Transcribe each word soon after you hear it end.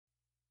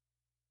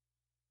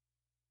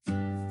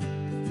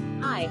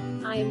Hi,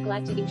 I am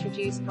glad to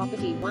introduce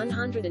property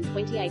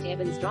 128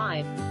 Evans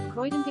Drive,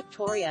 Croydon,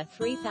 Victoria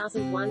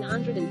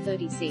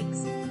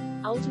 3136.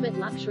 Ultimate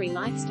luxury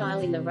lifestyle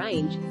in the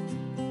range.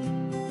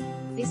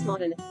 This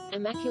modern,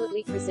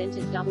 immaculately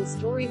presented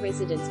double-story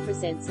residence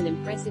presents an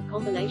impressive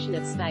combination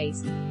of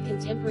space,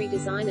 contemporary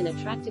design and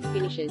attractive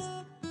finishes.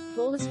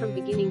 Flawless from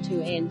beginning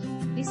to end,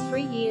 this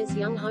 3 years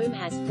young home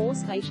has 4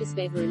 spacious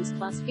bedrooms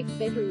plus 5th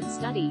bedroom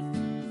study.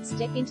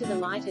 Step into the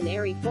light and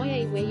airy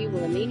foyer where you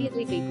will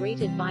immediately be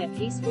greeted by a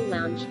peaceful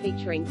lounge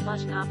featuring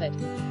plush carpet.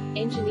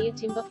 Engineered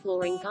timber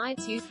flooring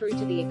guides you through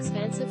to the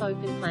expansive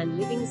open-plan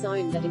living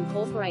zone that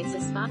incorporates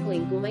a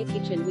sparkling gourmet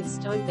kitchen with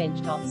stone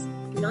bench tops,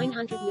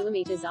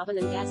 900mm oven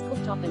and gas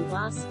cooktop and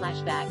glass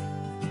splashback.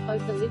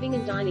 Both the living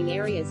and dining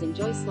areas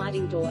enjoy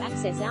sliding door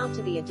access out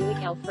to the idyllic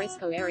al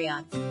fresco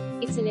area.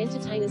 It's an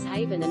entertainer's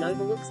haven and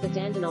overlooks the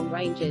Dandenong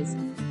Ranges.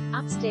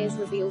 Upstairs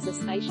reveals a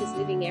spacious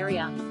living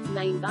area,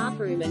 main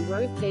bathroom and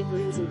robe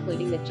bedrooms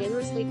including the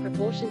generously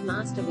proportioned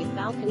master with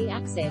balcony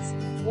access,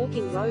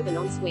 walk-in robe and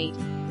ensuite.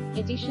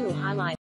 Additional highlights.